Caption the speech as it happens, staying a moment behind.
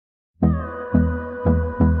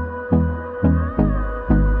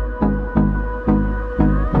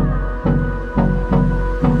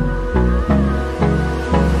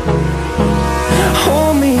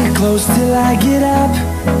close till I get up.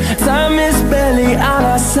 Time is barely on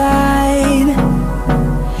our side.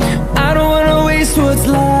 I don't wanna waste what's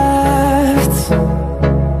left.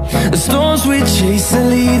 The storms we chase are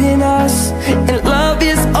leading us, and love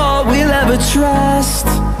is all we'll ever trust.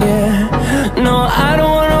 Yeah, no, I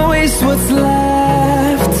don't wanna waste what's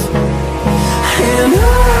left. And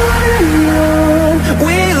on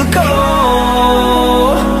we'll go,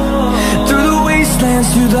 through the wastelands,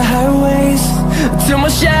 through the highways, till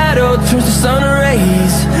my shadow turns to sun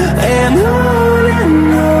rays. And on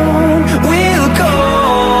we'll go,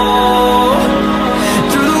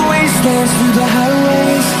 through the wastelands, through the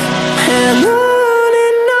highways, and on.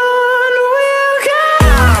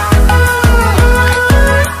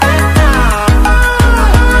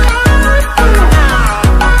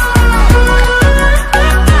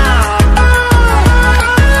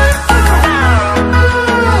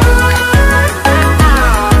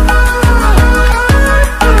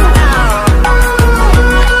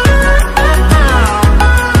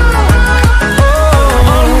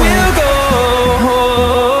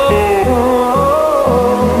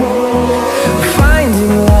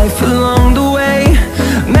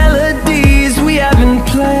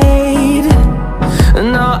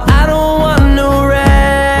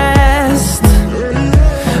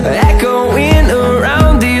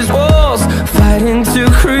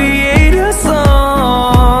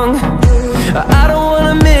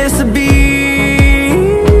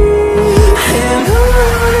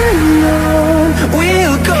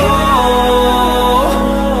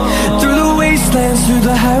 Through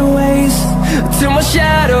the highways, till my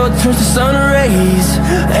shadow turns to sun rays.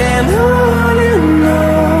 And on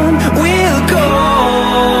we'll go,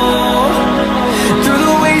 through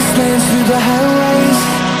the wastelands, through the highways,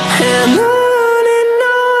 and on.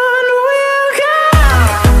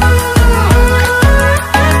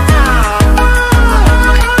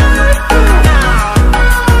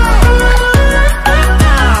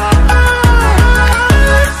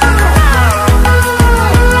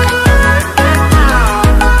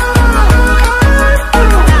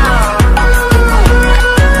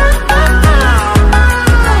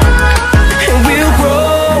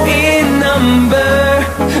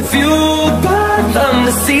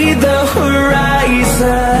 See the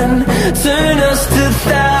horizon, turn us to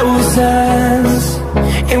thousands,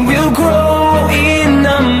 and we'll grow in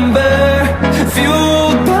number,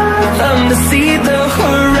 fueled by them to see the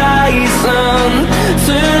horizon,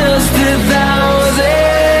 turn us to thousands.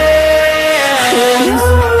 And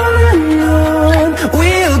on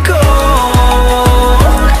we'll go,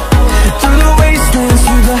 through the wastelands,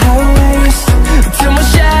 through the highways, till my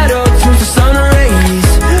shadow turns to sun rays.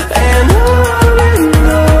 And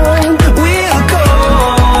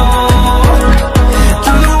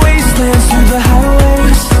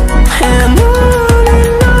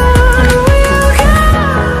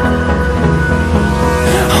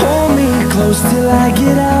till I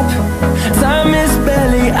get up, time is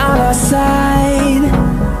barely on our side.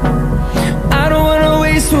 I don't wanna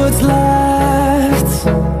waste what's left.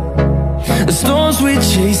 The storms we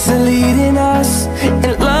chase are leading us.